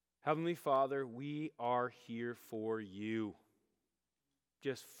Heavenly Father, we are here for you.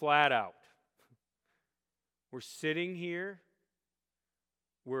 Just flat out. We're sitting here.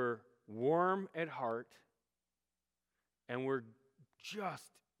 We're warm at heart. And we're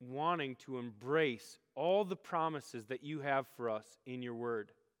just wanting to embrace all the promises that you have for us in your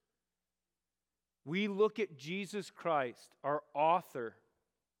word. We look at Jesus Christ, our author,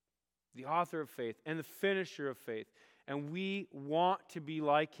 the author of faith, and the finisher of faith, and we want to be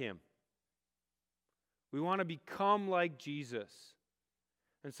like him. We want to become like Jesus.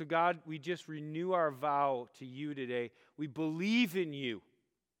 And so, God, we just renew our vow to you today. We believe in you,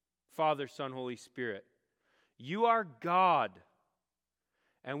 Father, Son, Holy Spirit. You are God,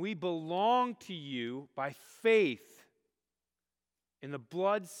 and we belong to you by faith in the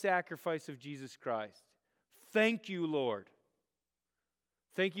blood sacrifice of Jesus Christ. Thank you, Lord.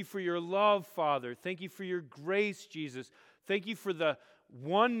 Thank you for your love, Father. Thank you for your grace, Jesus. Thank you for the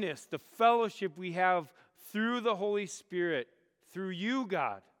oneness, the fellowship we have through the Holy Spirit, through you,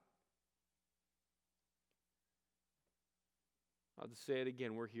 God. I'll just say it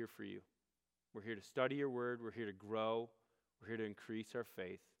again. We're here for you. We're here to study your word. We're here to grow. We're here to increase our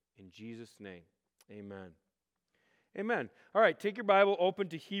faith. In Jesus' name, amen. Amen. All right, take your Bible, open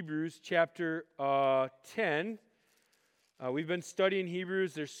to Hebrews chapter 10. We've been studying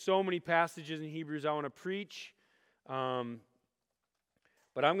Hebrews. There's so many passages in Hebrews I want to preach. But I'm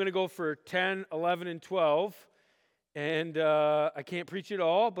going to go for 10, 11, and 12. And I can't preach it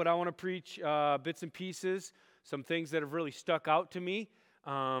all, but I want to preach bits and pieces, some things that have really stuck out to me.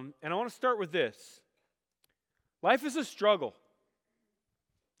 And I want to start with this. Life is a struggle.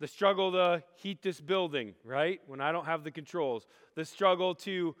 The struggle to heat this building, right? When I don't have the controls. The struggle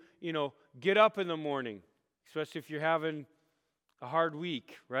to, get up in the morning, especially if you're having a hard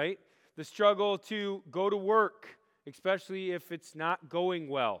week, right? The struggle to go to work, especially if it's not going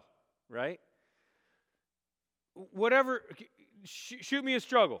well, right? Whatever, shoot me a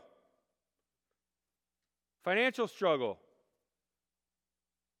struggle. Financial struggle.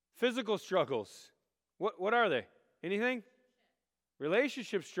 Physical struggles. What are they? Anything?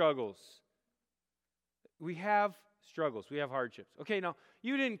 Relationship struggles. We have struggles. We have hardships. Okay, now,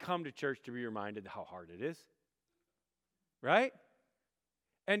 you didn't come to church to be reminded how hard it is. Right?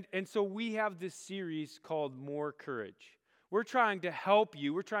 And so we have this series called More Courage. We're trying to help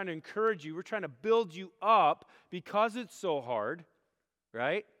you. We're trying to encourage you. We're trying to build you up because it's so hard.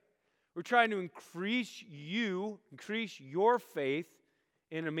 Right? We're trying to increase your faith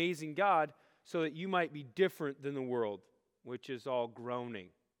in an amazing God so that you might be different than the world, which is all groaning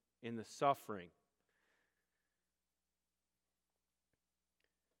in the suffering.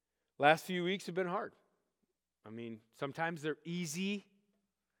 Last few weeks have been hard. I mean, sometimes they're easy,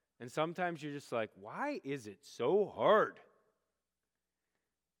 and sometimes you're just like, why is it so hard?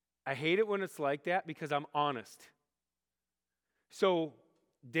 I hate it when it's like that because I'm honest. So,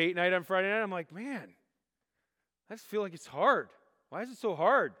 date night on Friday night, I'm like, man, I just feel like it's hard. Why is it so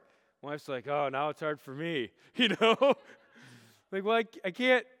hard? My wife's like, oh, now it's hard for me, Like, well, I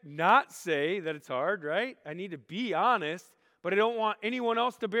can't not say that it's hard, right? I need to be honest, but I don't want anyone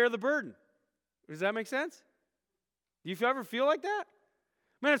else to bear the burden. Does that make sense? Do you ever feel like that?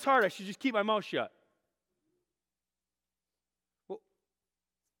 Man, it's hard. I should just keep my mouth shut. Well,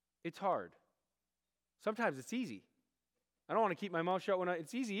 it's hard. Sometimes it's easy. I don't want to keep my mouth shut when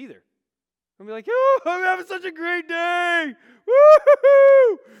it's easy either. I'll be like, oh, I'm having such a great day.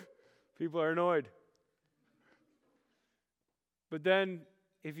 Woo-hoo-hoo! People are annoyed. But then,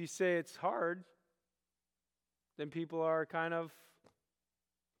 if you say it's hard, then people are kind of,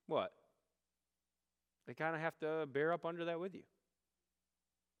 what? They kind of have to bear up under that with you.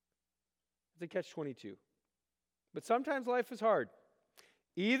 It's a catch-22. But sometimes life is hard.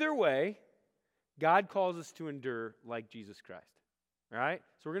 Either way, God calls us to endure like Jesus Christ. All right?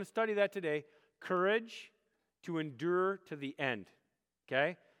 So we're going to study that today. Courage to endure to the end.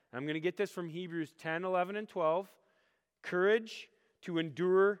 Okay? I'm going to get this from Hebrews 10, 11, and 12. Courage to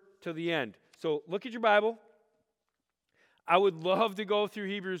endure to the end. So look at your Bible. I would love to go through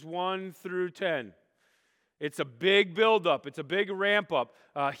Hebrews 1 through 10. It's a big buildup. It's a big ramp up.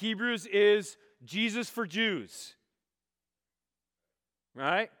 Hebrews is Jesus for Jews.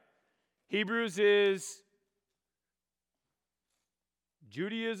 Right? Hebrews is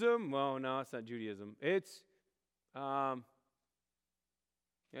Judaism. Well, no, it's not Judaism. It's,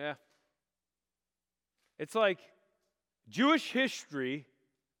 It's like Jewish history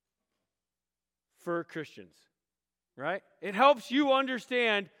for Christians. Right? It helps you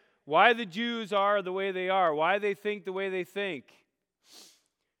understand why the Jews are the way they are, why they think the way they think.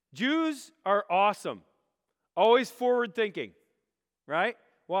 Jews are awesome. Always forward thinking, right?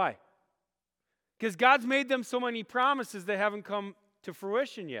 Why? Because God's made them so many promises that haven't come to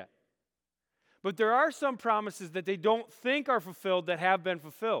fruition yet. But there are some promises that they don't think are fulfilled that have been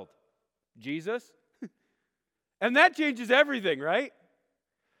fulfilled. Jesus. And that changes everything, right?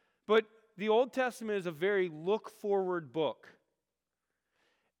 But the Old Testament is a very look-forward book.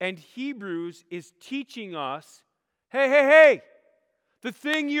 And Hebrews is teaching us, hey, the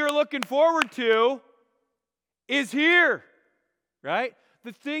thing you're looking forward to is here, right?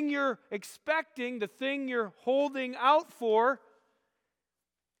 The thing you're expecting, the thing you're holding out for,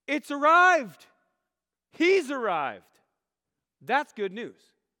 it's arrived. He's arrived. That's good news.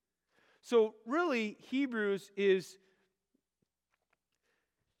 So really, Hebrews is,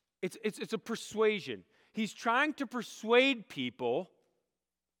 it's a persuasion. He's trying to persuade people,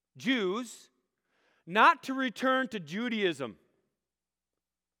 Jews, not to return to Judaism.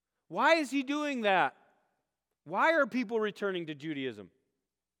 Why is he doing that? Why are people returning to Judaism?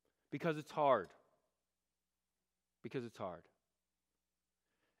 Because it's hard. Because it's hard.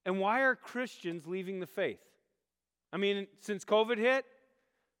 And why are Christians leaving the faith? I mean, since COVID hit,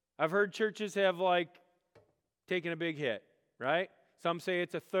 I've heard churches have taken a big hit, right? Some say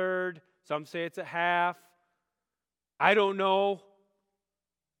it's a third, some say it's a half. I don't know.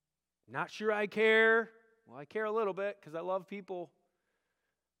 Not sure I care. Well, I care a little bit because I love people.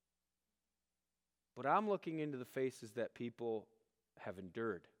 But I'm looking into the faces that people have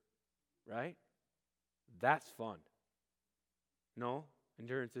endured, right? That's fun. No,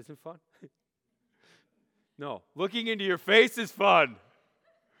 endurance isn't fun. No, looking into your face is fun,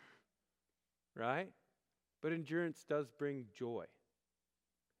 right? But endurance does bring joy.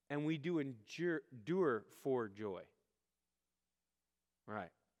 And we do endure for joy.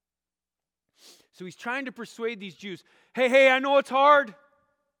 Right. So he's trying to persuade these Jews, hey, I know it's hard.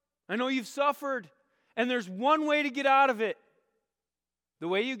 I know you've suffered. And there's one way to get out of it. The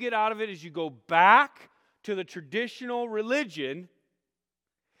way you get out of it is you go back to the traditional religion.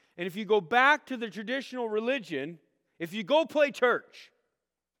 And if you go back to the traditional religion, if you go play church,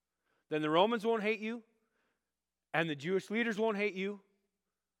 then the Romans won't hate you, and the Jewish leaders won't hate you.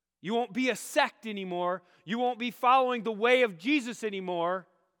 You won't be a sect anymore. You won't be following the way of Jesus anymore,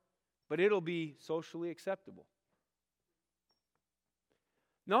 but it'll be socially acceptable.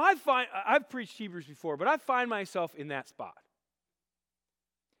 Now, I've preached Hebrews before, but I find myself in that spot.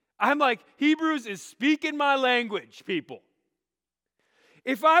 I'm like, Hebrews is speaking my language, people.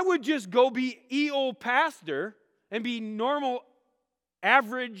 If I would just go be EO pastor and be normal,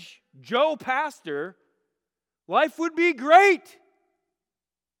 average Joe pastor, life would be great.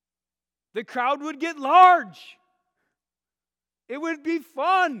 The crowd would get large. It would be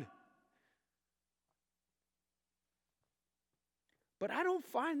fun. But I don't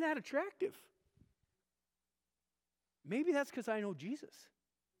find that attractive. Maybe that's because I know Jesus.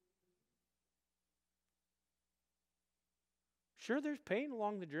 Sure, there's pain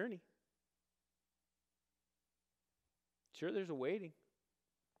along the journey. Sure, there's a waiting.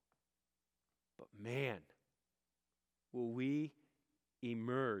 But man, will we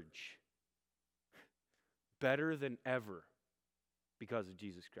emerge better than ever because of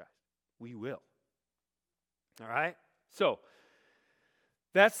Jesus Christ. We will. All right? So,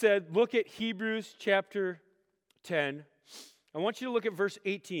 that said, look at Hebrews chapter 10. I want you to look at verse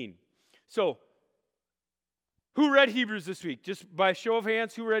 18. So, who read Hebrews this week? Just by show of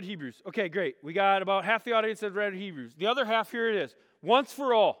hands, who read Hebrews? Okay, great. We got about half the audience that read Hebrews. The other half, here it is. Once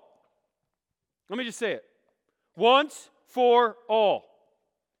for all. Let me just say it. Once for all.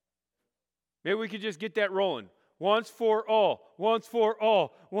 Maybe we could just get that rolling. Once for all. Once for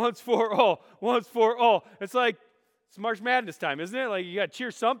all. Once for all. Once for all. It's like, it's March Madness time, isn't it? Like, you got to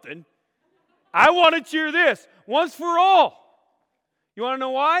cheer something. I want to cheer this. Once for all. You want to know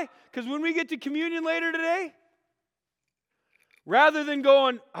why? Because when we get to communion later today, rather than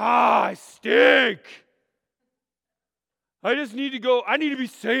going, I stink. I just need to go, I need to be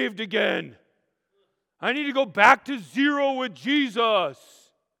saved again. I need to go back to zero with Jesus.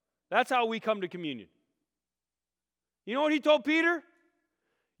 That's how we come to communion. You know what he told Peter?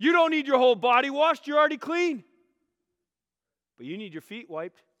 You don't need your whole body washed, you're already clean. But you need your feet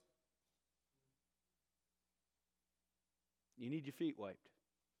wiped. You need your feet wiped.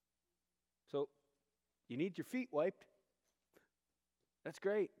 So, you need your feet wiped. That's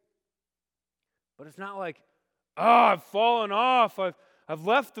great. But it's not like, I've fallen off. I've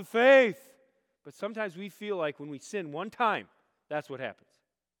left the faith. But sometimes we feel like when we sin one time, that's what happens.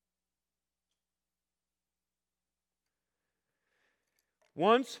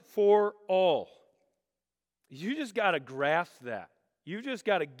 Once for all. You just got to grasp that. You just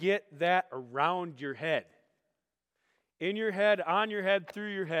got to get that around your head. In your head, on your head,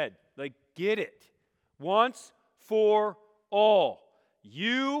 through your head. Like, get it. Once for all.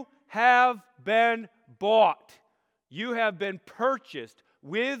 You have been bought. You have been purchased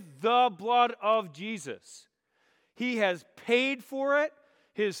with the blood of Jesus. He has paid for it.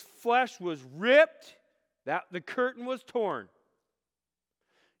 His flesh was ripped. The curtain was torn.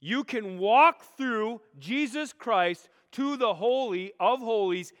 You can walk through Jesus Christ to the Holy of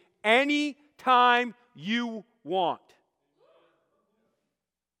Holies anytime you want.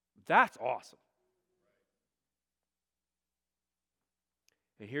 That's awesome.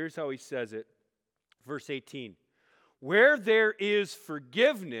 And here's how he says it. Verse 18. Where there is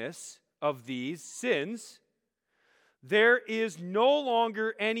forgiveness of these sins, there is no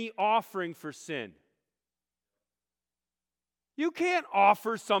longer any offering for sin. You can't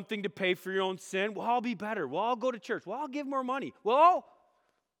offer something to pay for your own sin. Well, I'll be better. Well, I'll go to church. Well, I'll give more money. Well,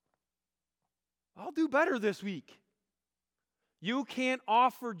 I'll do better this week. You can't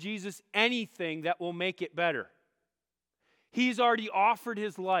offer Jesus anything that will make it better. He's already offered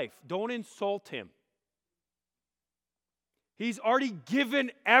his life. Don't insult him. He's already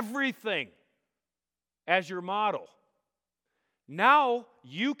given everything as your model. Now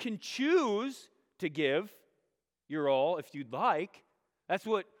you can choose to give your all if you'd like. That's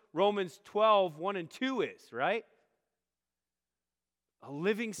what Romans 12, 1 and 2 is, right? A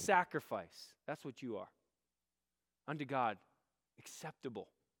living sacrifice. That's what you are. Unto God, acceptable,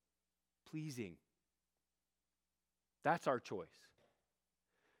 pleasing. That's our choice.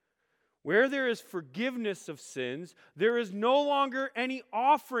 Where there is forgiveness of sins, there is no longer any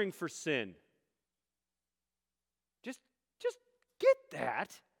offering for sin. Just get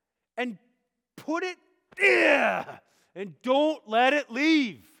that and put it there and don't let it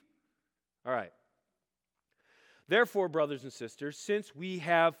leave. All right. Therefore, brothers and sisters, since we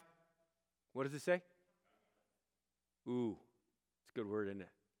have, what does it say? Ooh, it's a good word, isn't it?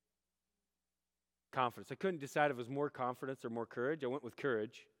 Confidence. I couldn't decide if it was more confidence or more courage. I went with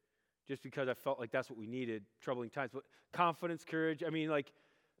courage just because I felt like that's what we needed, troubling times. But confidence, courage, I mean, like,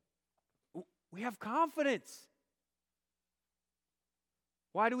 we have confidence.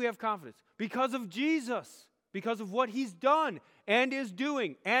 Why do we have confidence? Because of Jesus, because of what he's done and is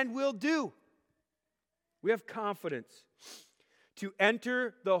doing and will do. We have confidence to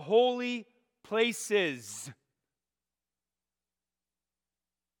enter the holy places.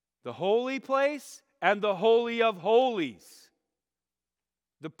 The holy place and the holy of holies.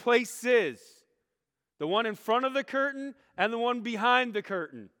 The places. The one in front of the curtain and the one behind the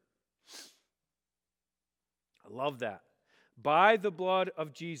curtain. I love that. By the blood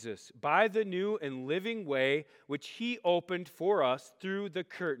of Jesus, by the new and living way which he opened for us through the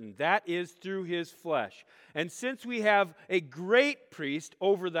curtain. That is through his flesh. And since we have a great priest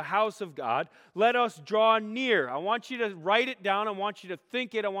over the house of God, let us draw near. I want you to write it down. I want you to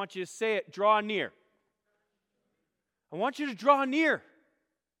think it. I want you to say it. Draw near. I want you to draw near.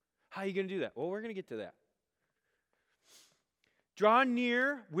 How are you going to do that? Well, we're going to get to that. Draw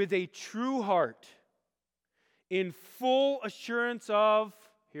near with a true heart, in full assurance of,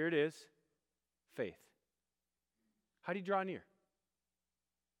 here it is, faith. How do you draw near?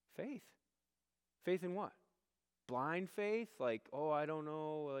 Faith. Faith in what? Blind faith? Like, oh, I don't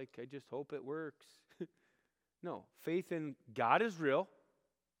know, like, I just hope it works. No, faith in God is real,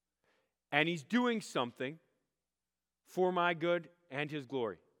 and he's doing something for my good and his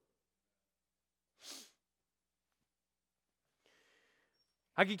glory.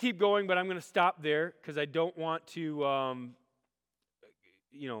 I could keep going, but I'm going to stop there because I don't want to,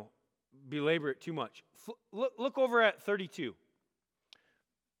 belabor it too much. Look over at 32.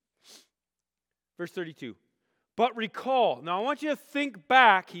 Verse 32. But recall. Now I want you to think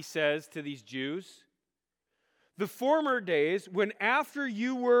back, he says to these Jews, the former days when after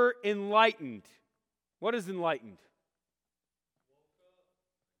you were enlightened. What is enlightened?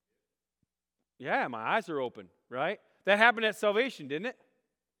 Yeah, my eyes are open, right? That happened at salvation, didn't it?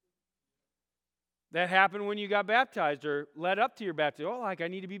 That happened when you got baptized or led up to your baptism. Oh, I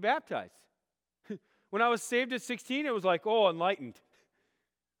need to be baptized. When I was saved at 16, it was like, oh, enlightened.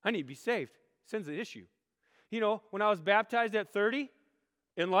 I need to be saved. Sin's the issue. When I was baptized at 30,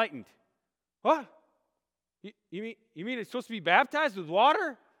 enlightened. What? You mean it's supposed to be baptized with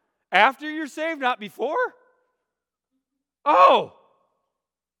water after you're saved, not before? Oh,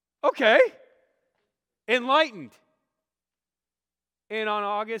 okay. Enlightened. And on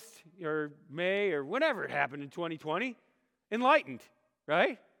August or May or whenever it happened in 2020, enlightened,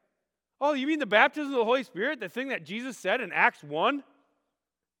 right? Oh, you mean the baptism of the Holy Spirit, the thing that Jesus said in Acts 1,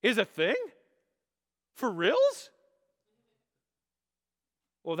 is a thing? For reals?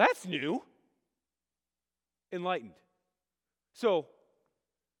 Well, that's new. Enlightened. So,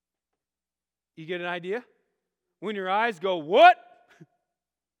 you get an idea? When your eyes go, what?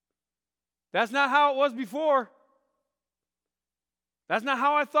 That's not how it was before. That's not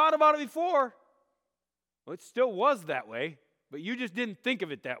how I thought about it before. Well, it still was that way, but you just didn't think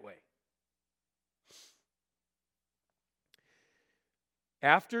of it that way.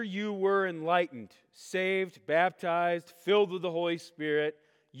 After you were enlightened, saved, baptized, filled with the Holy Spirit,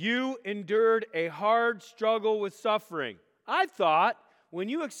 you endured a hard struggle with suffering. I thought when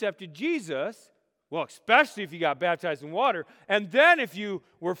you accepted Jesus, well, especially if you got baptized in water, and then if you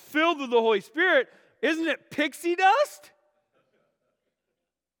were filled with the Holy Spirit, isn't it pixie dust?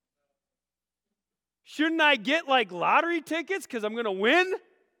 Shouldn't I get like lottery tickets because I'm going to win?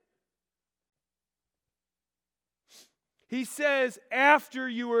 He says, after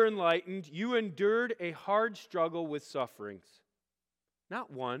you were enlightened, you endured a hard struggle with sufferings.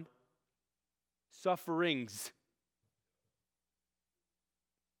 Not one, sufferings.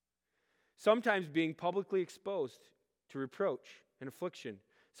 Sometimes being publicly exposed to reproach and affliction.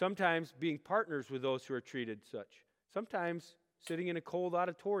 Sometimes being partners with those who are treated such. Sometimes sitting in a cold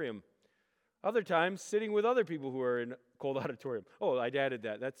auditorium. Other times sitting with other people who are in a cold auditorium. Oh, I added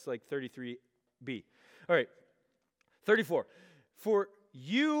that. That's like 33b. All right. 34. For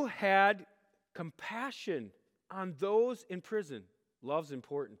you had compassion on those in prison. Love's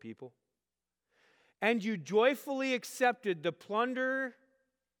important, people. And you joyfully accepted the plundering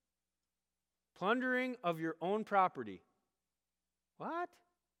of your own property. What?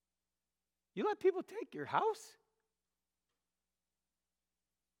 You let people take your house?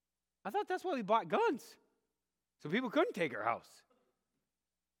 I thought that's why we bought guns, so people couldn't take our house.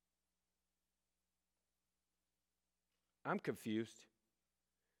 I'm confused.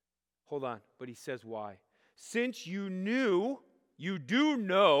 Hold on, but he says why. Since you do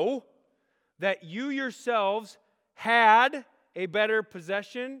know that you yourselves had a better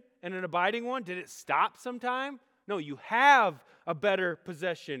possession and an abiding one. Did it stop sometime? No, you have a better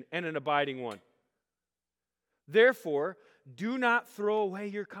possession and an abiding one. Therefore, do not throw away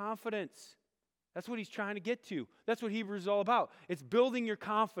your confidence. That's what he's trying to get to. That's what Hebrews is all about. It's building your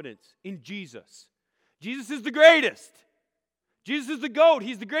confidence in Jesus. Jesus is the greatest. Jesus is the GOAT.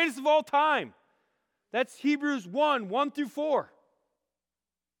 He's the greatest of all time. That's Hebrews 1 through 4.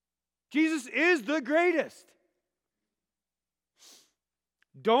 Jesus is the greatest.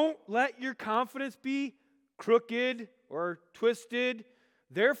 Don't let your confidence be crooked or twisted.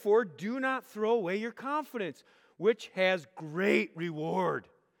 Therefore, do not throw away your confidence, which has great reward.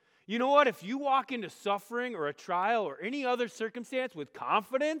 You know what? If you walk into suffering or a trial or any other circumstance with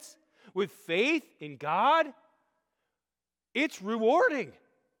confidence, with faith in God, it's rewarding.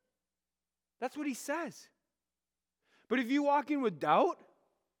 That's what he says. But if you walk in with doubt,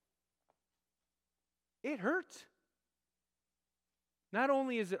 it hurts. Not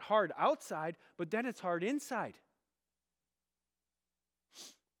only is it hard outside, but then it's hard inside.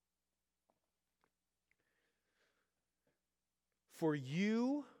 For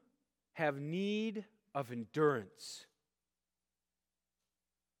you have need of endurance.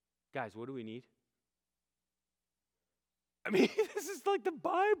 Guys, what do we need? I mean, this is like the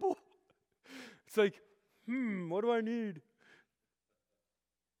Bible. It's like, what do I need?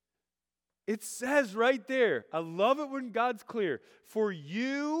 It says right there, I love it when God's clear. For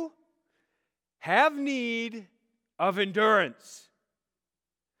you have need of endurance,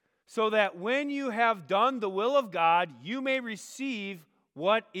 so that when you have done the will of God, you may receive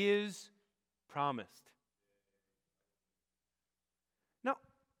what is promised. Now,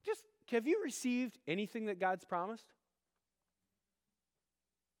 just have you received anything that God's promised?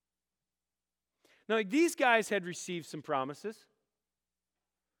 Now, these guys had received some promises,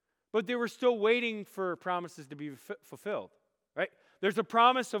 but they were still waiting for promises to be fulfilled, right? There's a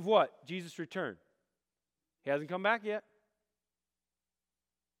promise of what? Jesus' return. He hasn't come back yet.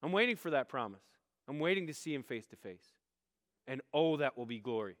 I'm waiting for that promise. I'm waiting to see him face to face. And oh, that will be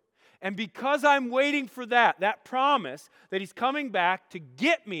glory. And because I'm waiting for that promise that he's coming back to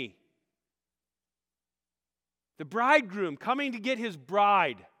get me, the bridegroom coming to get his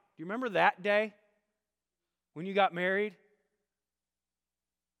bride. Do you remember that day when you got married?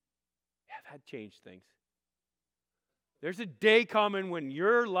 Yeah, that changed things. There's a day coming when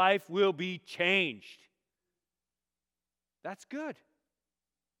your life will be changed. That's good.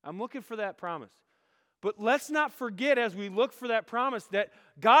 I'm looking for that promise. But let's not forget as we look for that promise that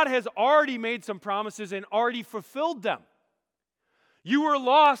God has already made some promises and already fulfilled them. You were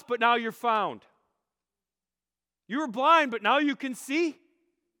lost, but now you're found. You were blind, but now you can see.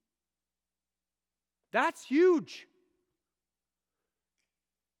 That's huge.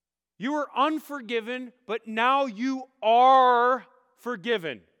 You were unforgiven, but now you are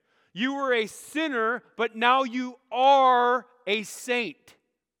forgiven. You were a sinner, but now you are a saint.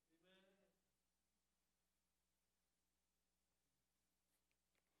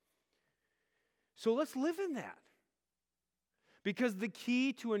 So let's live in that. Because the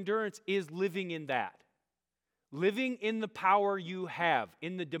key to endurance is living in that. Living in the power you have,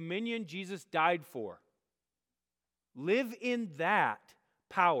 in the dominion Jesus died for. Live in that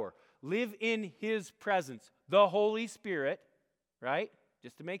power. Live in His presence. The Holy Spirit, right?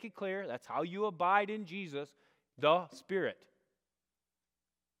 Just to make it clear, that's how you abide in Jesus, the Spirit.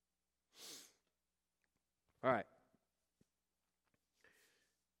 All right.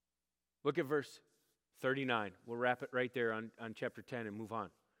 Look at verse 39. We'll wrap it right there on chapter 10 and move on.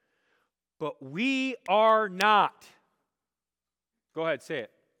 But we are not. Go ahead, say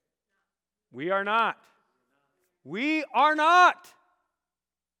it. We are not. We are not.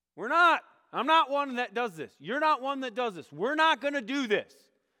 We're not. I'm not one that does this. You're not one that does this. We're not going to do this.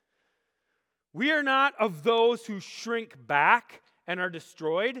 We are not of those who shrink back and are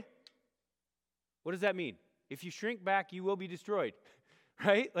destroyed. What does that mean? If you shrink back, you will be destroyed.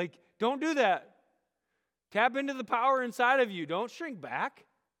 Right? Like, don't do that. Tap into the power inside of you. Don't shrink back.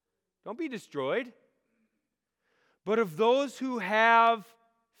 Don't be destroyed. But of those who have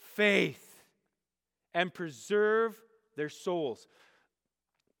faith and preserve their souls.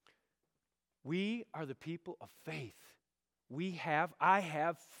 We are the people of faith. I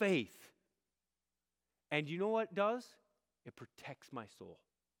have faith. And you know what it does? It protects my soul.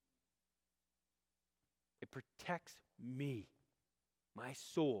 It protects me, my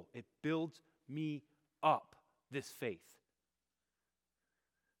soul. It builds me up, this faith.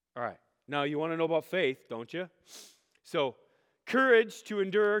 All right. Now, you want to know about faith, don't you? So, courage to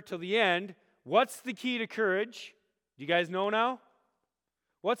endure till the end. What's the key to courage? Do you guys know now?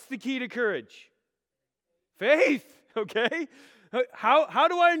 What's the key to courage? Faith, okay? How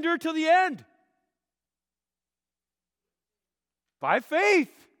do I endure till the end? By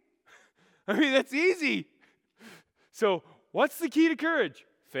faith. I mean, that's easy. So, what's the key to courage?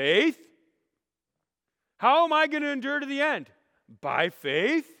 Faith. How am I going to endure to the end? By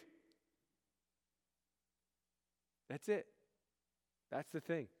faith. That's it. That's the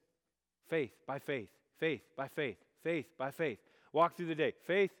thing. Faith by faith. Faith by faith. Faith by faith. Walk through the day.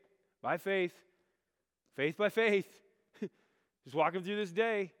 Faith by faith. Faith by faith. Just walking through this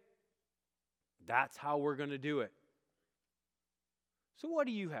day. That's how we're going to do it. So what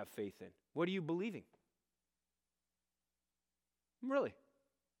do you have faith in? What are you believing? Really?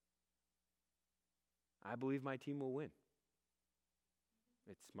 I believe my team will win.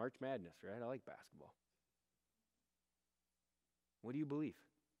 It's March Madness, right? I like basketball. What do you believe?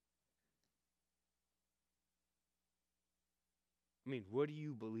 I mean, what do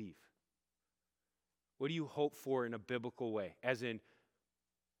you believe? What do you hope for in a biblical way? As in,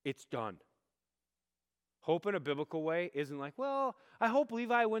 it's done. Hope in a biblical way isn't like, well, I hope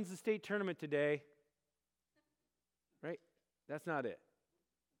Levi wins the state tournament today. Right? That's not it.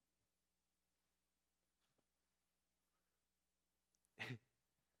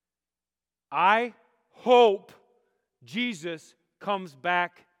 I hope Jesus comes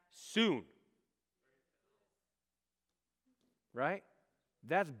back soon. Right?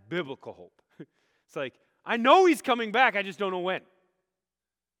 That's biblical hope. It's like, I know He's coming back, I just don't know when.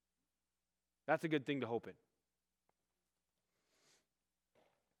 That's a good thing to hope in.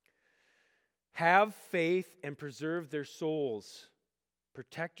 Have faith and preserve their souls.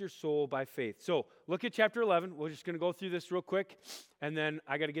 Protect your soul by faith. So, look at chapter 11. We're just going to go through this real quick, and then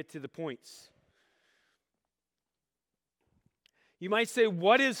I got to get to the points. You might say,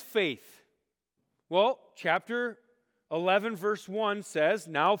 what is faith? Well, chapter 11, verse 1 says,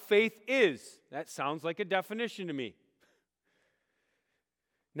 now faith is. That sounds like a definition to me.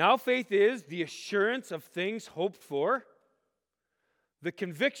 Now faith is the assurance of things hoped for, the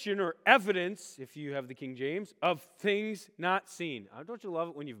conviction or evidence, if you have the King James, of things not seen. Don't you love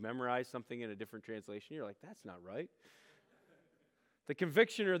it when you've memorized something in a different translation? You're like, that's not right. The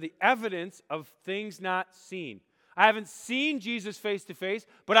conviction or the evidence of things not seen. I haven't seen Jesus face to face,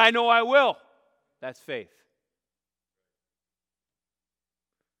 but I know I will. That's faith.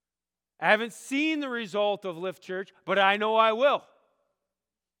 I haven't seen the result of Lift Church, but I know I will.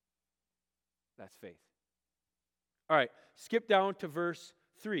 That's faith. All right, skip down to verse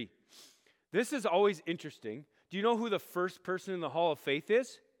 3. This is always interesting. Do you know who the first person in the Hall of Faith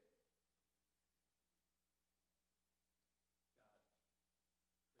is?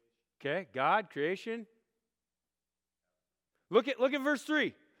 Okay, God, creation. Look at verse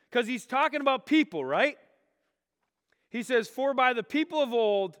 3, because he's talking about people, right? He says, for by the people of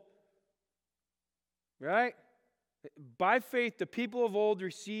old right? By faith, the people of old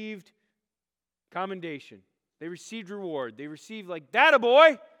received commendation. They received reward. They received like, "That a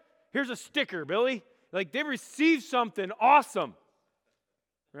boy, here's a sticker, Billy." Like they received something awesome,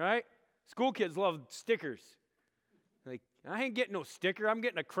 right? School kids love stickers. Like, I ain't getting no sticker. I'm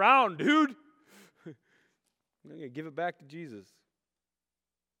getting a crown, dude. I'm going to give it back to Jesus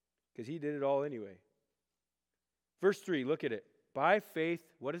because he did it all anyway. Verse 3, look at it. By faith,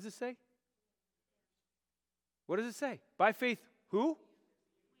 what does it say? What does it say? By faith, who?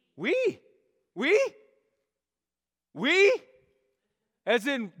 We? As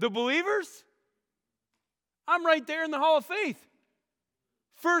in the believers? I'm right there in the hall of faith.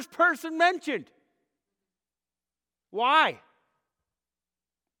 First person mentioned. Why?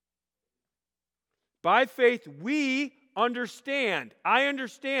 By faith, we understand. I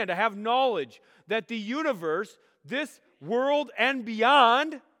understand. I have knowledge that the universe, this world and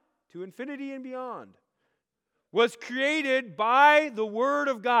beyond, to infinity and beyond, was created by the Word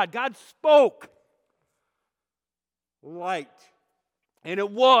of God. God spoke light, and it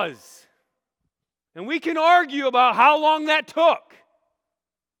was. And we can argue about how long that took.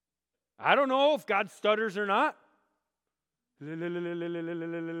 I don't know if God stutters or not.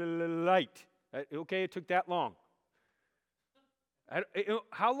 Light. Okay, it took that long.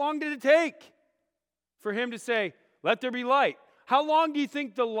 How long did it take for him to say, "Let there be light"? How long do you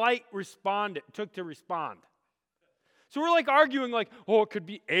think the light took to respond? So we're like arguing like, "Oh, it could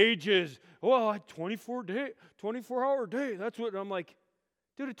be ages." "Well, like 24-hour day. That's what." I'm like,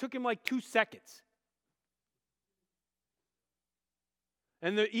 dude, it took him like 2 seconds.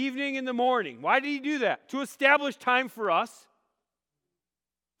 And the evening and the morning. Why did he do that? To establish time for us.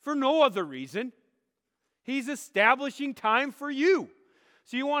 For no other reason. He's establishing time for you.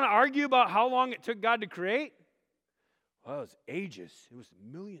 So you want to argue about how long it took God to create? Well, it was ages. It was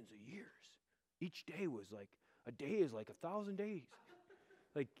millions of years. Each day was like, a day is like 1,000 days.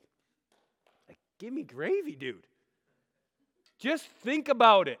 Like, give me gravy, dude. Just think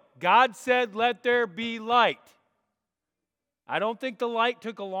about it. God said, "Let there be light." I don't think the light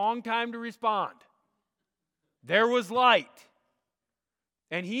took a long time to respond. There was light.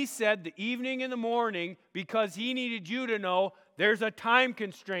 And he said the evening and the morning because he needed you to know there's a time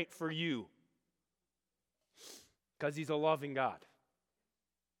constraint for you. Because he's a loving God.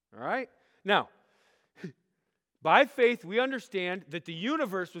 All right? Now, by faith we understand that the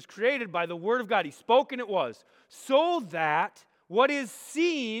universe was created by the Word of God. He spoke and it was. So that what is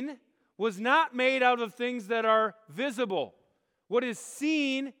seen was not made out of things that are visible. What is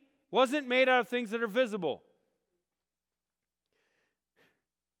seen wasn't made out of things that are visible.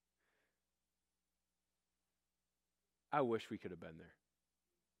 I wish we could have been there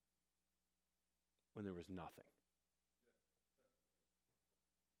when there was nothing.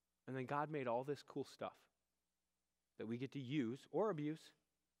 And then God made all this cool stuff that we get to use or abuse,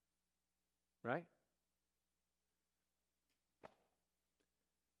 right?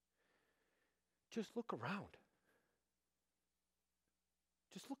 Just look around.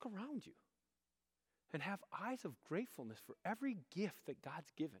 Just look around you and have eyes of gratefulness for every gift that God's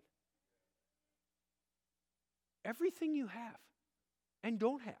given. Everything you have and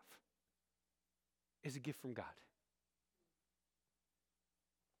don't have is a gift from God.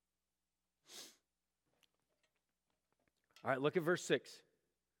 All right, look at verse 6.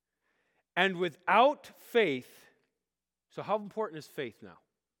 And without faith, so how important is faith now?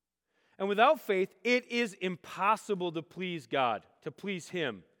 And without faith, it is impossible to please God, to please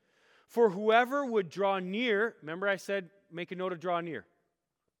Him. For whoever would draw near, remember I said, make a note of draw near.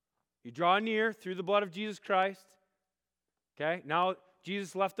 You draw near through the blood of Jesus Christ. Okay, now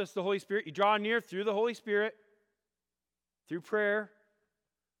Jesus left us the Holy Spirit. You draw near through the Holy Spirit, through prayer,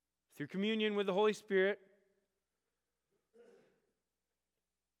 through communion with the Holy Spirit.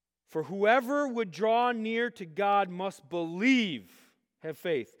 For whoever would draw near to God must believe, have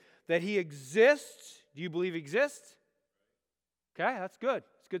faith, that He exists. Do you believe He exists? Okay, that's good.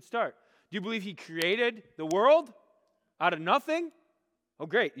 It's a good start. Do you believe He created the world out of nothing? Oh,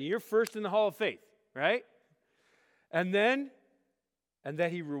 great. You're first in the hall of faith, right? And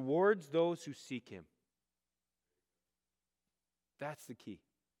that He rewards those who seek Him. That's the key.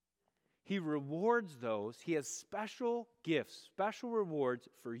 He rewards those. He has special gifts, special rewards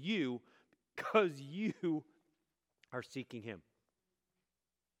for you because you are seeking Him.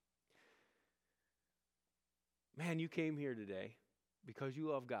 Man, you came here today because you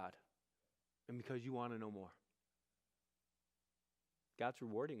love God and because you want to know more. God's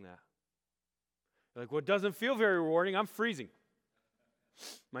rewarding that. You're like, well, it doesn't feel very rewarding. I'm freezing.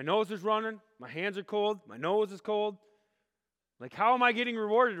 My nose is running. My hands are cold. My nose is cold. Like, how am I getting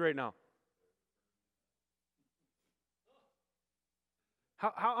rewarded right now?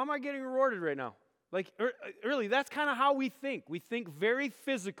 How am I getting rewarded right now? Like, really, that's kind of how we think. We think very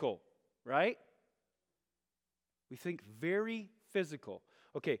physical, right? We think very physical.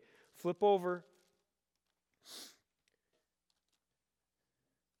 Okay, flip over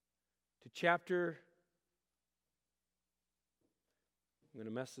to chapter, I'm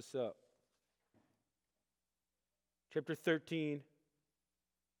going to mess this up. Chapter 13.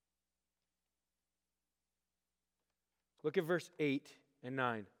 Look at verse 8 and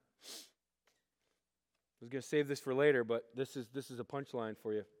 9. I was going to save this for later, but this is a punchline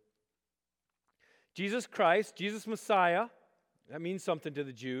for you. Jesus Christ, Jesus Messiah, that means something to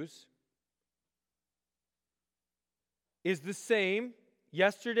the Jews, is the same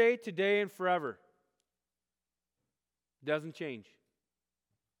yesterday, today, and forever. Doesn't change.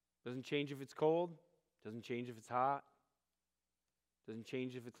 Doesn't change if it's cold. Doesn't change if it's hot. Doesn't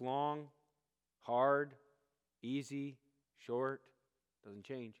change if it's long, hard, easy, short. Doesn't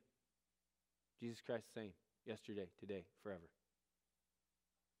change. Jesus Christ the same yesterday, today, forever.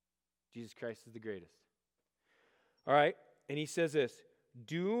 Jesus Christ is the greatest. All right, and he says this,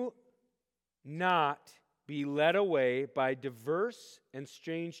 do not be led away by diverse and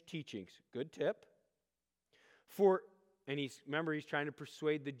strange teachings. Good tip. And he's trying to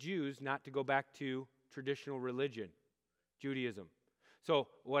persuade the Jews not to go back to traditional religion, Judaism. So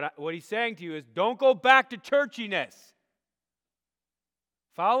what he's saying to you is, don't go back to churchiness.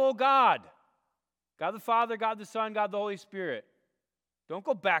 Follow God. God the Father, God the Son, God the Holy Spirit. Don't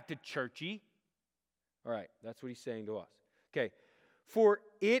go back to churchy. All right, that's what he's saying to us. Okay, for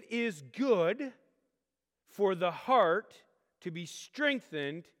it is good for the heart to be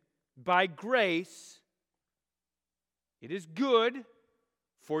strengthened by grace. It is good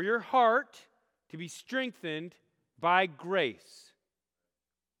for your heart to be strengthened by grace.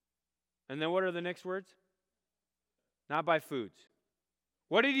 And then what are the next words? Not by foods.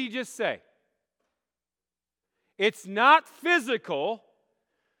 What did he just say? It's not physical.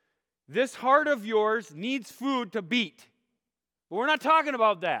 This heart of yours needs food to beat. But we're not talking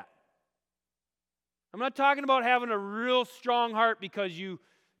about that. I'm not talking about having a real strong heart because you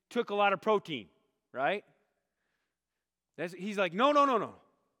took a lot of protein, right? He's like, no.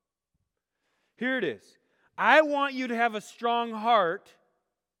 Here it is. I want you to have a strong heart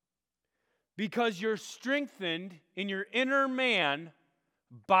because you're strengthened in your inner man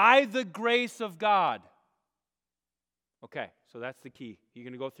by the grace of God. Okay, so that's the key. You're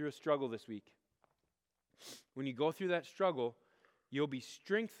going to go through a struggle this week. When you go through that struggle, you'll be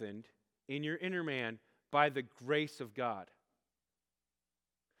strengthened in your inner man by the grace of God.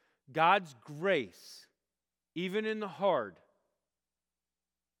 God's grace, even in the hard,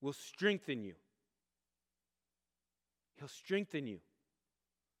 will strengthen you. He'll strengthen you.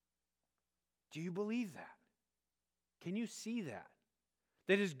 Do you believe that? Can you see that?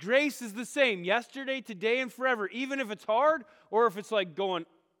 That His grace is the same yesterday, today, and forever, even if it's hard or if it's like going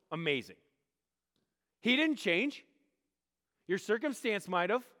amazing. He didn't change. Your circumstance might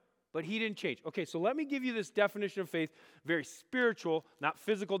have, but He didn't change. Okay, so let me give you this definition of faith, very spiritual, not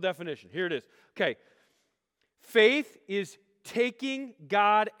physical definition. Here it is. Okay, faith is taking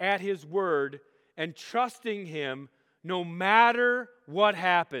God at His word and trusting Him no matter what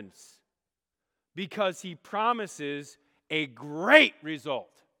happens, because He promises a great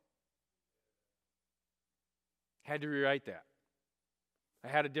result. Had to rewrite that. I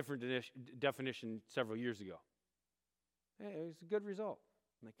had a different definition several years ago. Hey, it was a good result.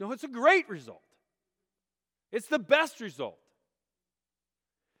 I'm like, no, it's a great result. It's the best result.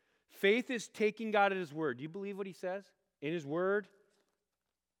 Faith is taking God at His word. Do you believe what He says in His word?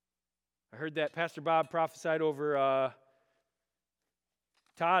 I heard that Pastor Bob prophesied over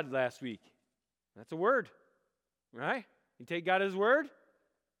Todd last week. That's a word, right? You take God at His word?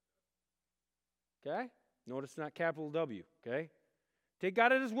 Okay? Notice not capital W, okay? Take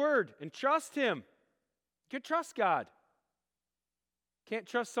God at His word and trust Him. You can trust God. Can't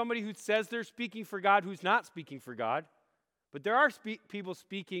trust somebody who says they're speaking for God who's not speaking for God. But there are people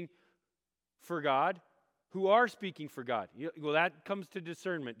speaking for God who are speaking for God. Well, that comes to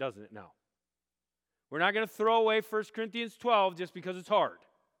discernment, doesn't it now? We're not going to throw away 1 Corinthians 12 just because it's hard.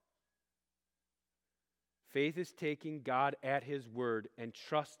 Faith is taking God at His word and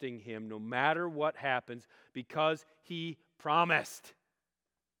trusting Him no matter what happens because He promised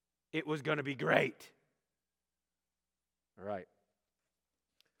it was going to be great. All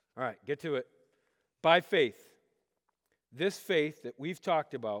right, get to it. By faith, this faith that we've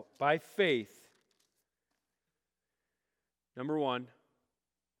talked about, by faith, number one,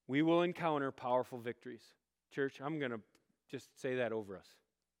 we will encounter powerful victories. Church, I'm going to just say that over us.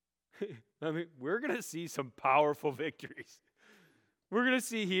 We're going to see some powerful victories. We're going to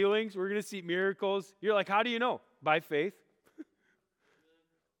see healings. We're going to see miracles. You're like, how do you know? By faith.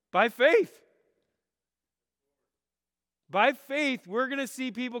 By faith. By faith, we're going to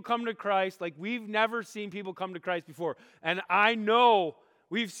see people come to Christ like we've never seen people come to Christ before. And I know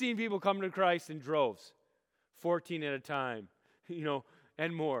we've seen people come to Christ in droves, 14 at a time,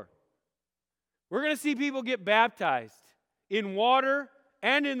 and more. We're going to see people get baptized in water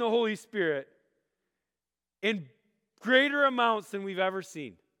and in the Holy Spirit in greater amounts than we've ever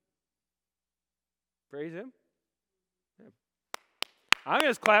seen. Praise Him. I'm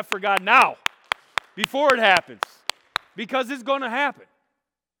going to clap for God now, before it happens, because it's going to happen.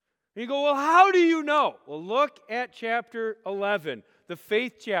 And you go, well, how do you know? Well, look at chapter 11, the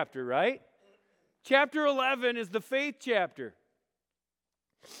faith chapter, right? Chapter 11 is the faith chapter.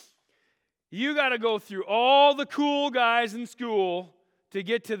 You got to go through all the cool guys in school to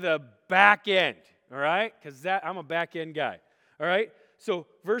get to the back end, all right? Because I'm a back end guy, all right? So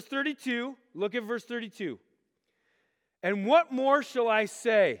verse 32, look at verse 32. And what more shall I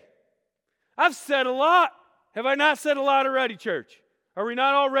say? I've said a lot. Have I not said a lot already, church? Are we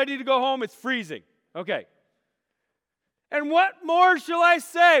not all ready to go home? It's freezing. Okay. And what more shall I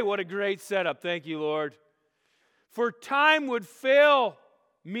say? What a great setup. Thank you, Lord. For time would fail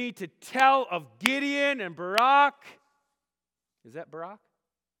me to tell of Gideon and Barak. Is that Barak?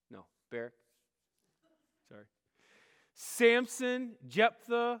 No, Barak. Sorry. Samson,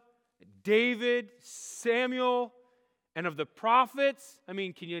 Jephthah, David, Samuel, and of the prophets. I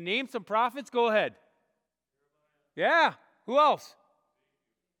mean, can you name some prophets? Go ahead. Yeah. Who else?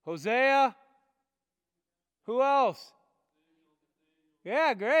 Hosea. Who else?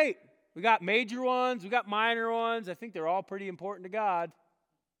 Yeah, great. We got major ones. We got minor ones. I think they're all pretty important to God.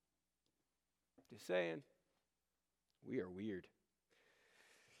 Just saying. We are weird.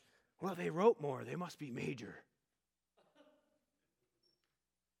 Well, they wrote more. They must be major.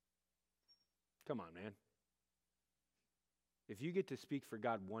 Come on, man. If you get to speak for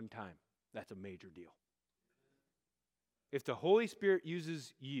God one time, that's a major deal. If the Holy Spirit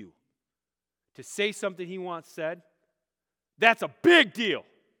uses you to say something He wants said, that's a big deal.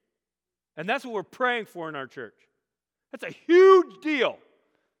 And that's what we're praying for in our church. That's a huge deal.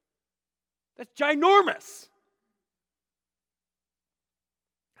 That's ginormous.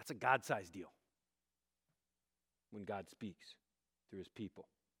 That's a God-sized deal when God speaks through His people.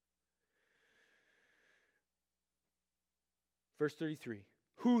 Verse 33.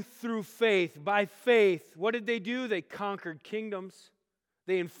 Who through faith, by faith, what did they do? They conquered kingdoms.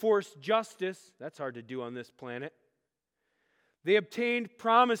 They enforced justice. That's hard to do on this planet. They obtained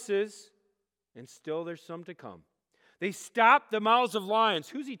promises, and still there's some to come. They stopped the mouths of lions.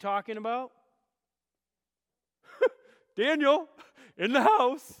 Who's he talking about? Daniel in the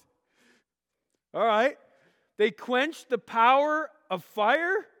house. All right. They quenched the power of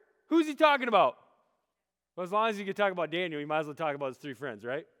fire. Who's he talking about? Well, as long as you can talk about Daniel, you might as well talk about his three friends,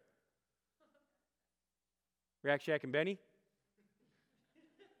 right? Rack, Shack, and Benny.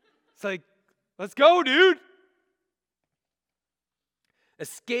 It's like, let's go, dude.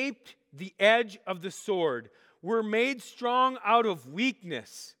 Escaped the edge of the sword. Were made strong out of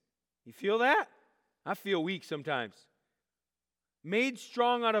weakness. You feel that? I feel weak sometimes. Made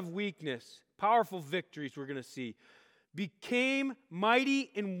strong out of weakness. Powerful victories we're going to see. Became mighty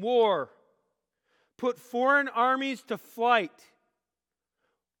in war. Put foreign armies to flight.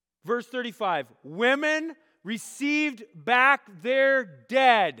 Verse 35. Women received back their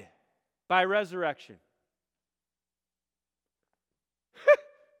dead by resurrection.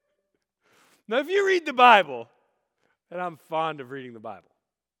 Now, if you read the Bible, and I'm fond of reading the Bible,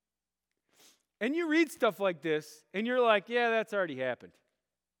 and you read stuff like this, and you're like, yeah, that's already happened.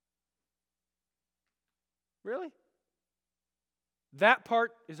 Really? That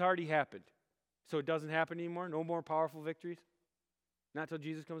part has already happened. So it doesn't happen anymore? No more powerful victories? Not until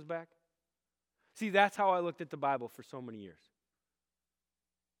Jesus comes back? See, that's how I looked at the Bible for so many years.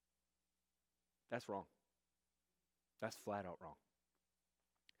 That's wrong. That's flat out wrong.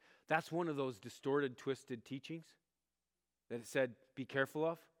 That's one of those distorted, twisted teachings that it said, be careful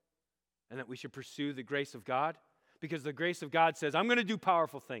of, and that we should pursue the grace of God, because the grace of God says, I'm going to do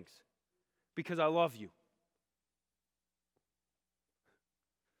powerful things because I love you.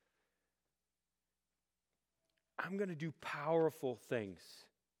 I'm going to do powerful things.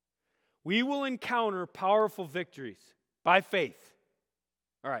 We will encounter powerful victories by faith.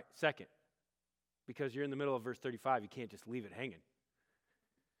 All right, second, because you're in the middle of verse 35, you can't just leave it hanging.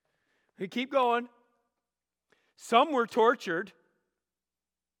 We keep going. Some were tortured.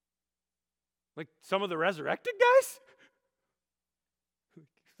 Like some of the resurrected guys?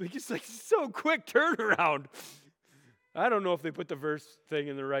 Like it's like so quick turnaround. I don't know if they put the verse thing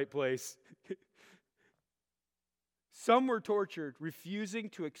in the right place. Some were tortured, refusing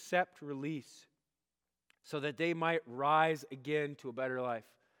to accept release so that they might rise again to a better life.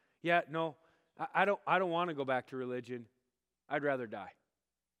 Yeah, no, I don't want to go back to religion. I'd rather die.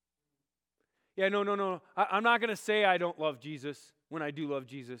 Yeah, no. I'm not going to say I don't love Jesus when I do love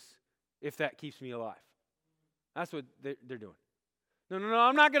Jesus if that keeps me alive. That's what they're doing. No,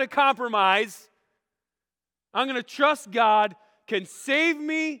 I'm not going to compromise. I'm going to trust God can save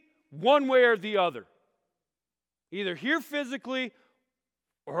me one way or the other. Either here physically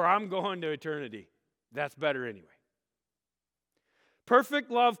or I'm going to eternity. That's better anyway.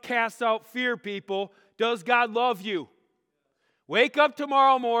 Perfect love casts out fear, people. Does God love you? Wake up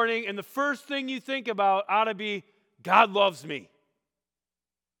tomorrow morning and the first thing you think about ought to be, God loves me.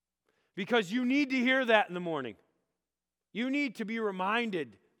 Because you need to hear that in the morning. You need to be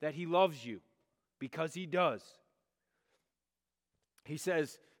reminded that He loves you, because He does. He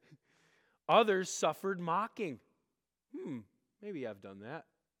says, others suffered mocking. Maybe I've done that.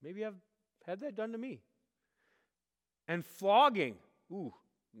 Maybe I've had that done to me. And flogging.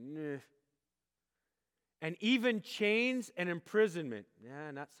 And even chains and imprisonment.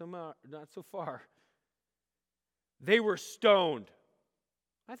 Not so far. They were stoned.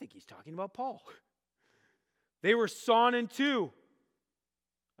 I think he's talking about Paul. They were sawn in two.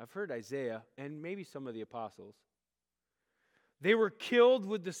 I've heard Isaiah and maybe some of the apostles. They were killed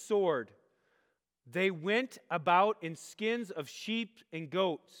with the sword. They went about in skins of sheep and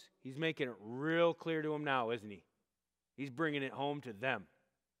goats. He's making it real clear to them now, isn't he? He's bringing it home to them,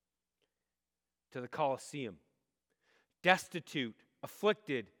 to the Colosseum. Destitute,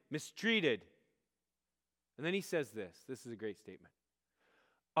 afflicted, mistreated. And then he says this. This is a great statement.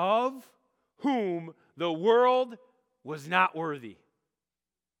 Of whom the world was not worthy.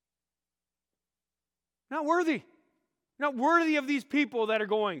 Not worthy. Not worthy of these people that are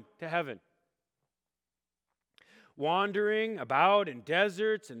going to heaven. Wandering about in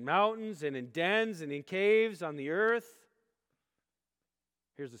deserts and mountains and in dens and in caves on the earth.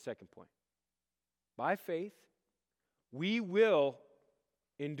 Here's the second point. By faith, we will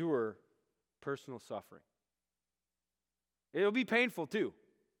endure personal suffering. It'll be painful too.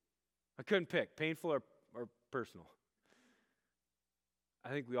 I couldn't pick, painful or personal. I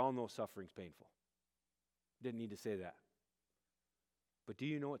think we all know suffering's painful. Didn't need to say that. But do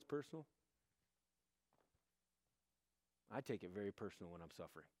you know it's personal? I take it very personal when I'm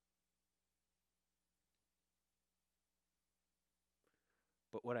suffering.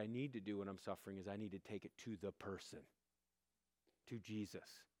 But what I need to do when I'm suffering is I need to take it to the person, to Jesus,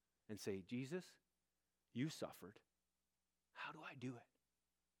 and say, Jesus, you suffered. How do I do it?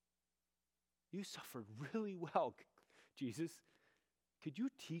 You suffered really well, Jesus. Could you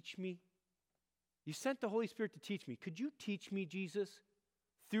teach me? You sent the Holy Spirit to teach me. Could you teach me, Jesus,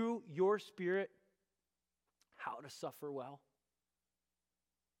 through your Spirit, how to suffer well?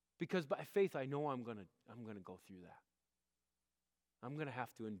 Because by faith, I know I'm gonna go through that. I'm going to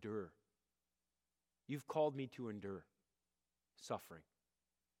have to endure. You've called me to endure suffering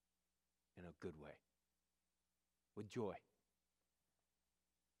in a good way, with joy.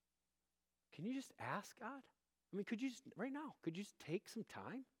 Can you just ask God? I mean, could you just, right now, could you just take some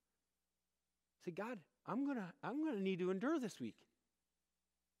time? Say, God, I'm gonna need to endure this week.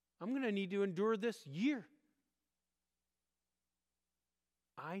 I'm gonna need to endure this year.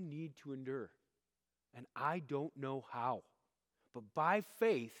 I need to endure, and I don't know how. But by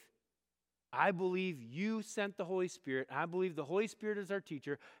faith, I believe you sent the Holy Spirit. I believe the Holy Spirit is our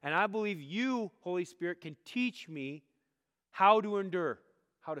teacher. And I believe you, Holy Spirit, can teach me how to endure,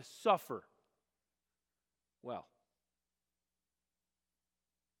 how to suffer well.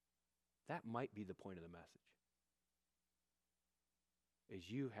 That might be the point of the message.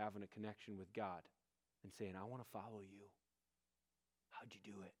 Is you having a connection with God and saying, I want to follow you. How'd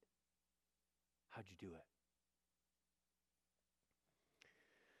you do it? How'd you do it?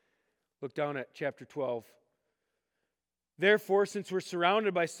 Look down at chapter 12. Therefore, since we're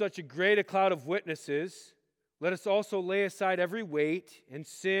surrounded by such a great a cloud of witnesses, let us also lay aside every weight and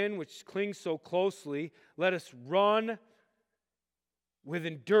sin which clings so closely. Let us run with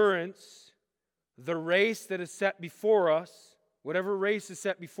endurance the race that is set before us, whatever race is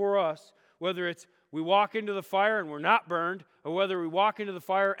set before us, whether it's we walk into the fire and we're not burned, or whether we walk into the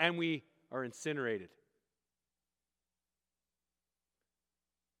fire and we are incinerated.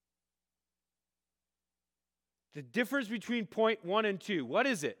 The difference between point 1 and 2, what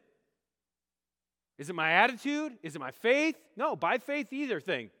is it? Is it my attitude? Is it my faith? No, by faith either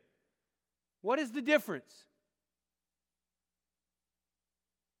thing. What is the difference?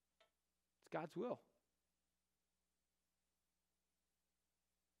 It's God's will.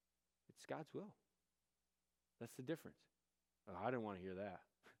 It's God's will. That's the difference. Oh, I didn't want to hear that.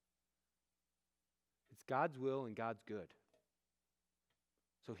 It's God's will and God's good.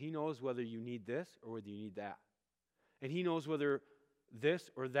 So he knows whether you need this or whether you need that. And he knows whether this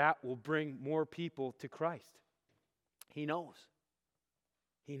or that will bring more people to Christ. He knows.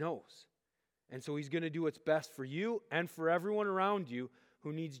 He knows. And so he's going to do what's best for you and for everyone around you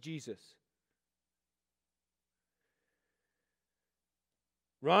who needs Jesus.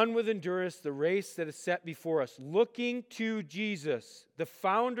 Run with endurance the race that is set before us, looking to Jesus, the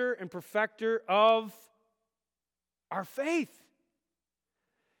founder and perfecter of our faith.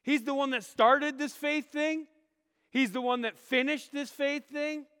 He's the one that started this faith thing. He's the one that finished this faith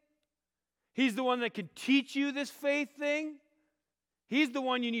thing. He's the one that can teach you this faith thing. He's the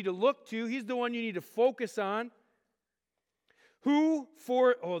one you need to look to. He's the one you need to focus on.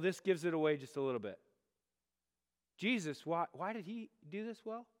 This gives it away just a little bit. Jesus, why did he do this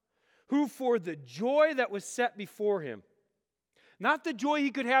well? Who for the joy that was set before him, not the joy he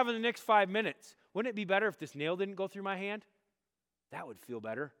could have in the next 5 minutes. Wouldn't it be better if this nail didn't go through my hand? That would feel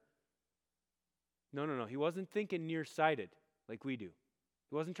better. No. He wasn't thinking nearsighted like we do.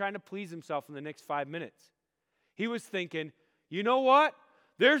 He wasn't trying to please himself in the next 5 minutes. He was thinking, you know what?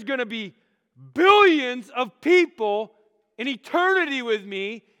 There's going to be billions of people in eternity with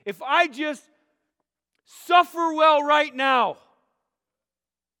me if I just suffer well right now.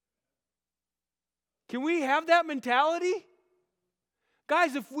 Can we have that mentality?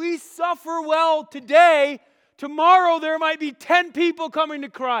 Guys, if we suffer well today, tomorrow there might be 10 people coming to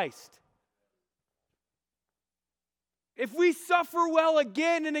Christ. If we suffer well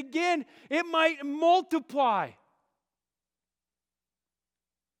again and again, it might multiply.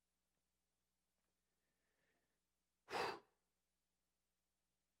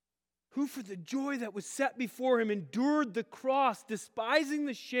 Who for the joy that was set before him endured the cross, despising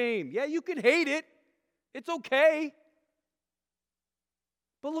the shame. Yeah, you can hate it. It's okay.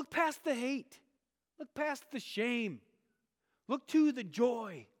 But look past the hate. Look past the shame. Look to the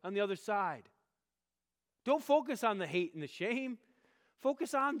joy on the other side. Don't focus on the hate and the shame.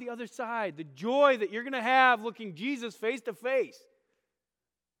 Focus on the other side, the joy that you're going to have looking Jesus face to face.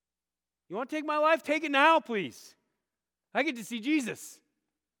 You want to take my life? Take it now, please. I get to see Jesus.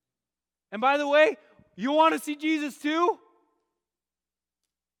 And by the way, you want to see Jesus too?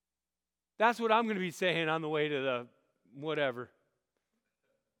 That's what I'm going to be saying on the way to the whatever.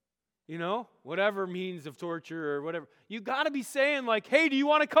 Whatever means of torture or whatever. You got to be saying like, hey, do you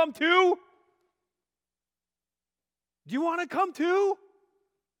want to come too? Do you want to come too?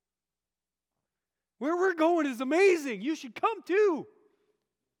 Where we're going is amazing. You should come too.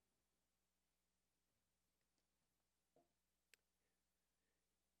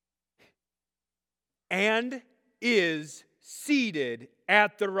 And is seated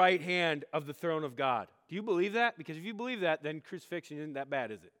at the right hand of the throne of God. Do you believe that? Because if you believe that, then crucifixion isn't that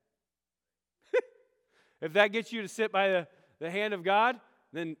bad, is it? If that gets you to sit by the hand of God,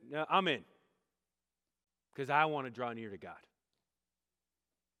 then I'm in. Because I want to draw near to God.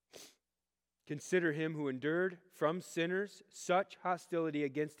 Consider him who endured from sinners such hostility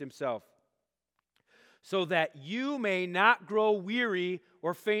against himself, so that you may not grow weary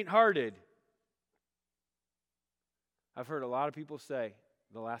or faint-hearted. I've heard a lot of people say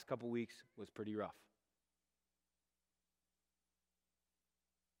the last couple weeks was pretty rough.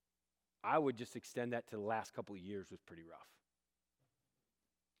 I would just extend that to the last couple of years was pretty rough.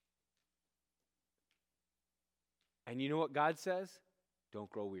 And you know what God says?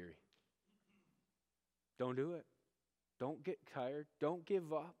 Don't grow weary. Don't do it. Don't get tired. Don't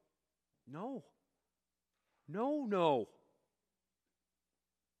give up. No.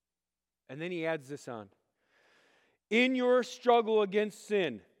 And then he adds this on. In your struggle against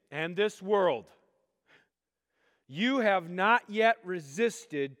sin and this world, you have not yet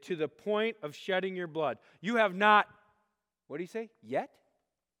resisted to the point of shedding your blood. You have not, what do you say? Yet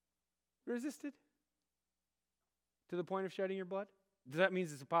resisted to the point of shedding your blood? That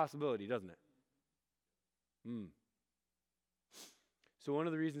means it's a possibility, doesn't it? So one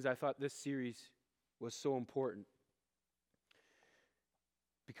of the reasons I thought this series was so important,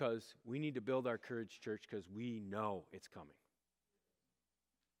 because we need to build our courage, church, because we know it's coming.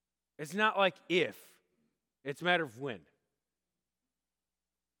 It's not like if, it's a matter of when.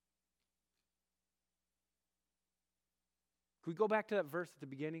 Can we go back to that verse at the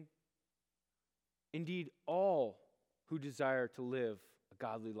beginning? Indeed, all who desire to live a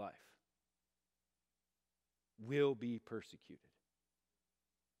godly life will be persecuted.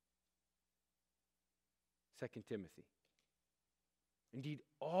 2 Timothy. Indeed,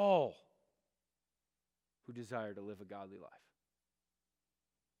 all who desire to live a godly life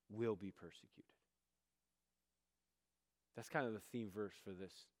will be persecuted. That's kind of the theme verse for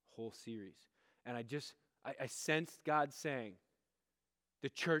this whole series. And I sensed God saying, the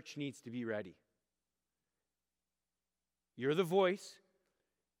church needs to be ready. You're the voice,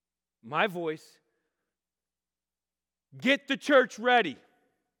 my voice. Get the church ready.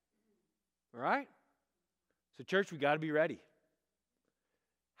 All right? So church, we got to be ready.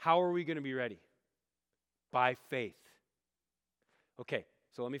 How are we going to be ready? By faith. Okay,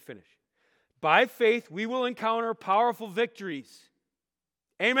 so let me finish. By faith, we will encounter powerful victories.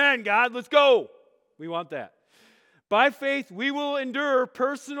 Amen, God, let's go. We want that. By faith, we will endure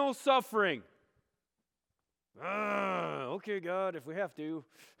personal suffering. Okay, God, if we have to.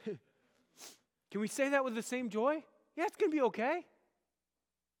 Can we say that with the same joy? Yeah, it's going to be okay.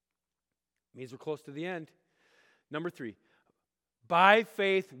 Means we're close to the end. Number 3. By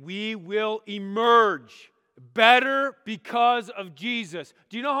faith, we will emerge better because of Jesus.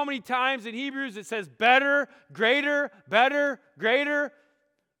 Do you know how many times in Hebrews it says better, greater, better, greater?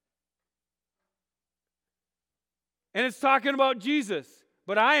 And it's talking about Jesus.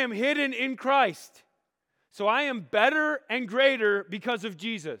 But I am hidden in Christ. So I am better and greater because of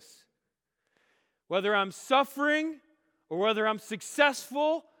Jesus. Whether I'm suffering or whether I'm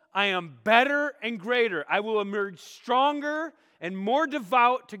successful, I am better and greater. I will emerge stronger and more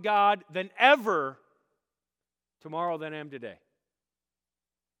devout to God than ever tomorrow than I am today.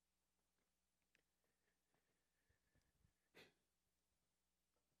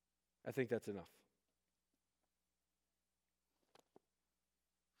 I think that's enough.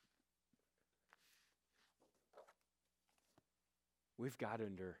 We've got to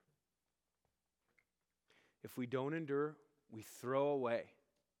endure. If we don't endure, we throw away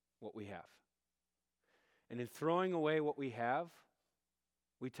what we have. And in throwing away what we have,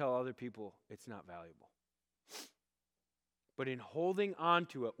 we tell other people it's not valuable. But in holding on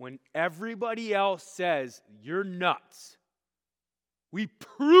to it, when everybody else says, you're nuts, we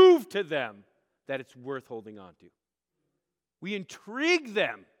prove to them that it's worth holding on to. We intrigue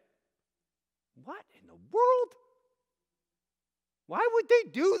them. What in the world? Why would they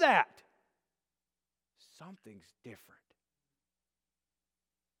do that? Something's different.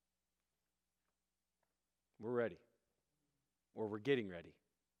 We're ready. Or we're getting ready.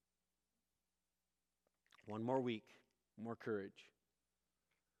 One more week, more courage.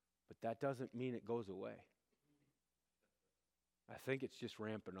 But that doesn't mean it goes away. I think it's just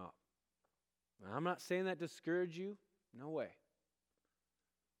ramping up. Now, I'm not saying that to discourage you. No way.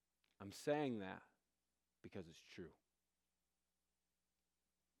 I'm saying that because it's true.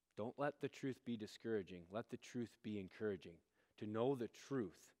 Don't let the truth be discouraging. Let the truth be encouraging. To know the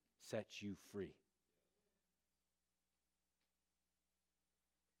truth sets you free.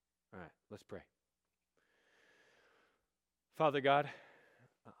 All right, let's pray. Father God,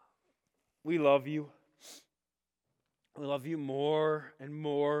 we love you. We love you more and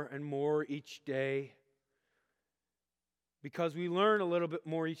more and more each day because we learn a little bit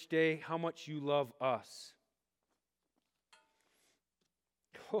more each day how much you love us.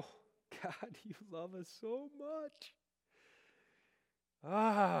 Oh, God, you love us so much.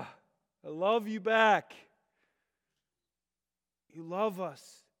 I love you back. You love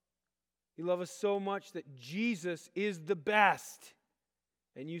us. You love us so much that Jesus is the best.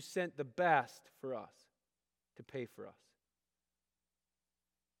 And you sent the best for us to pay for us.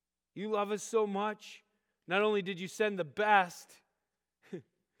 You love us so much. Not only did you send the best,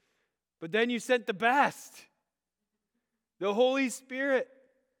 but then you sent the best. The Holy Spirit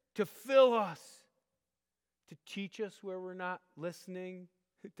to fill us, to teach us where we're not listening,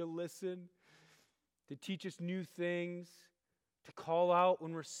 to listen, to teach us new things, to call out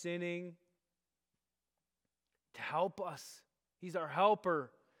when we're sinning, to help us. He's our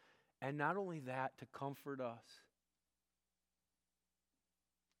helper. And not only that, to comfort us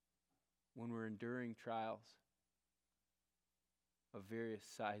when we're enduring trials of various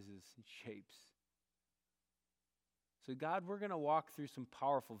sizes and shapes. So God, we're going to walk through some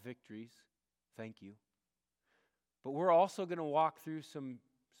powerful victories. Thank you. But we're also going to walk through some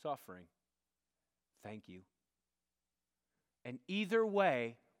suffering. Thank you. And either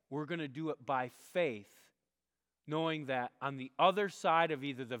way, we're going to do it by faith, knowing that on the other side of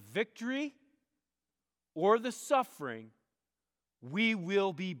either the victory or the suffering, we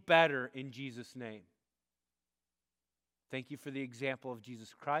will be better in Jesus' name. Thank you for the example of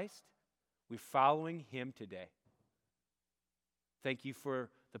Jesus Christ. We're following him today. Thank you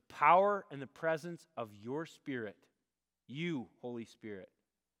for the power and the presence of your Spirit, you, Holy Spirit,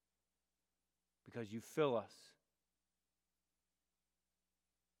 because you fill us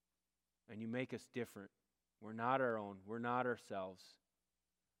and you make us different. We're not our own. We're not ourselves.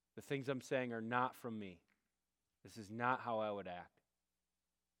 The things I'm saying are not from me. This is not how I would act.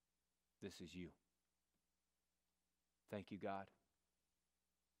 This is you. Thank you, God.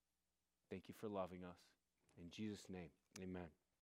 Thank you for loving us. In Jesus' name, amen.